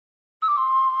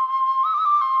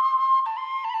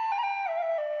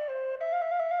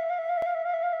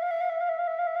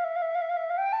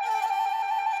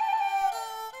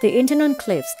The Inthanon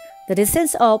Cliffs, the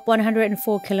distance of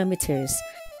 104 kilometers,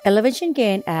 elevation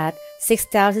gain at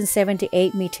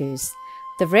 6,078 meters.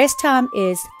 The rest time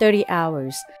is 30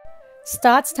 hours.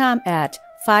 Start time at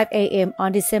 5 a.m.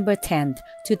 on December 10,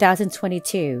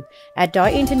 2022 at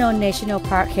Doi Inthanon National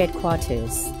Park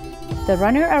headquarters. The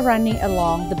runners are running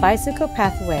along the bicycle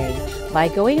pathway by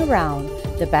going around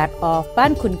the back of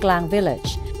Ban Khun Klang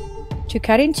village to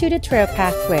cut into the trail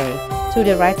pathway to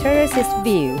the right terraces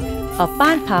view of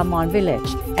Ban Pamon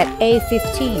village at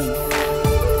A15.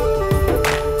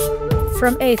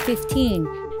 From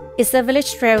A15 is the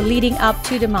village trail leading up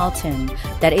to the mountain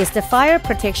that is the fire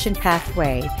protection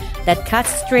pathway that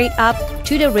cuts straight up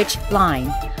to the ridge line,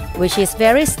 which is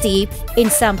very steep in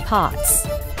some parts.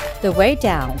 The way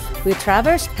down will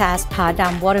traverse past Pa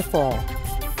Dam waterfall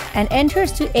and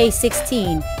enters to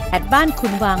A16 at Ban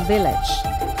Khun Wang village.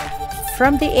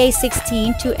 From the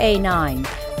A16 to A9,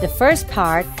 the first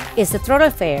part is the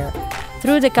thoroughfare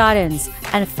through the gardens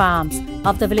and farms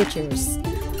of the villagers.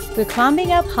 We're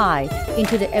climbing up high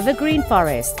into the evergreen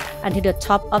forest until the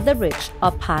top of the ridge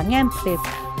of Ngam Cliff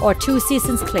or Two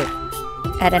Seasons Cliff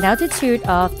at an altitude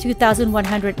of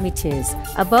 2,100 meters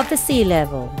above the sea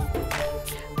level.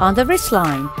 On the ridge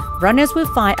line, runners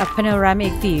will find a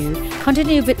panoramic view,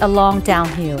 continue with a long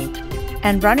downhill,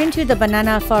 and run into the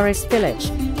banana forest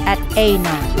village at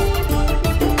A9.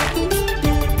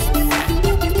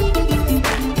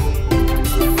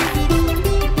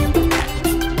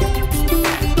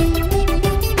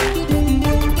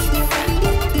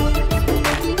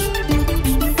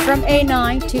 From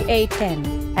A9 to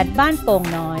A10 at Ban Pong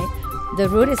Noi, the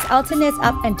route is alternates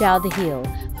up and down the hill,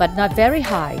 but not very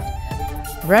high.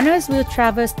 Runners will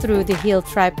traverse through the hill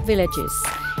tribe villages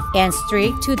and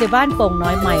straight to the Ban Pong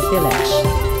Noi Mai village.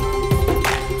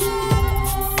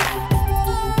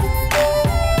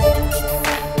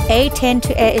 A10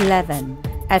 to A11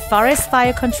 at Forest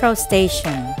Fire Control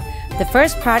Station. The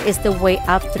first part is the way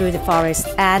up through the forest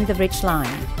and the ridge line.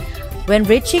 When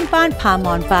reaching Ban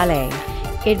Pamon Valley,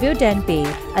 it will then be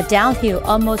a downhill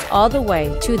almost all the way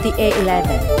to the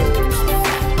A11.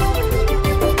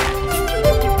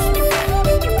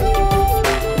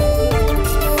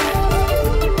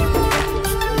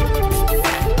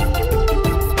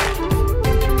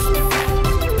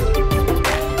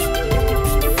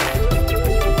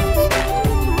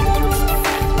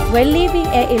 When leaving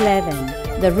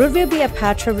A11, the route will be a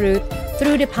patrol route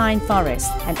through the pine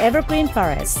forest and evergreen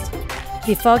forest,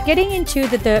 before getting into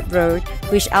the dirt road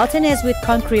which alternates with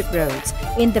concrete roads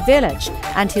in the village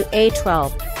until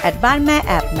A12 at Ban Ma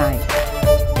Ap Nai.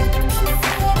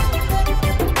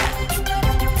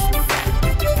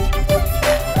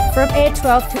 From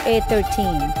A12 to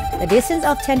A13, the distance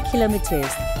of 10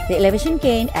 kilometers, the elevation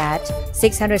gain at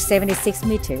 676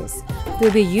 meters,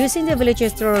 will be using the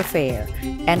village's thoroughfare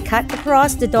and cut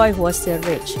across the Doi Se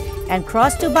ridge and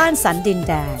cross to Ban San Din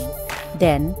Dan.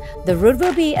 Then, the route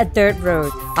will be a dirt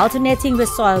road alternating with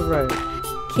soil road.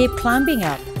 Keep climbing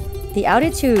up the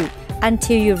altitude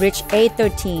until you reach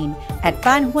A13 at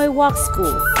Ban Hoi Wok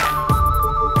School.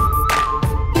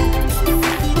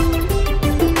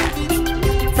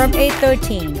 From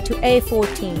A13 to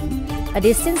A14, a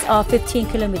distance of 15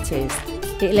 kilometers,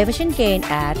 the elevation gain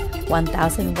at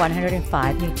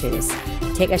 1,105 meters.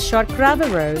 Take a short gravel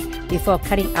road before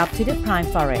cutting up to the pine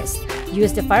forest.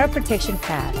 Use the fire protection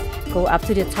path. Go up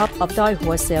to the top of Doi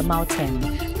Se mountain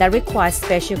that requires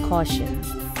special caution.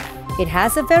 It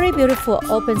has a very beautiful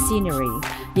open scenery.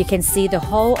 You can see the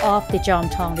whole of the Jom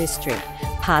Tong district,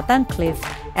 Pa Tan Cliff,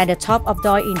 and the top of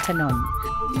Doi Inthanon.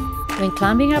 When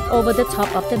climbing up over the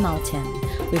top of the mountain,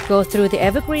 we go through the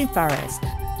evergreen forest,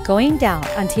 going down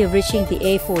until reaching the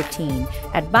A14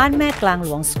 at Ban Ma Klang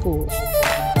Luang School.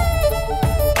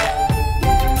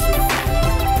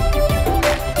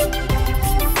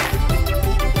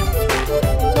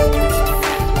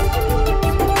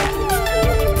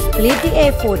 Leave the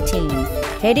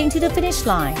A14, heading to the finish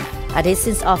line, a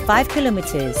distance of 5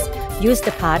 kilometers. Use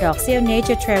the Paradoxial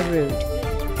Nature Trail route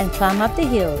and climb up the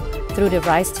hill through the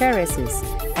rice terraces,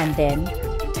 and then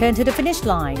turn to the finish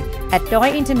line at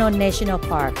Doi Inthanon National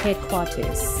Park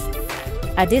headquarters.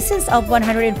 A distance of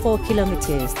 104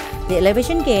 kilometers, the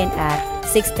elevation gain at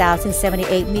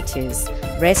 6,078 meters,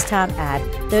 rest time at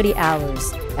 30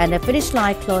 hours, and the finish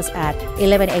line closed at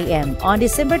 11 a.m. on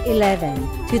December 11,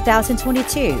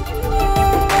 2022.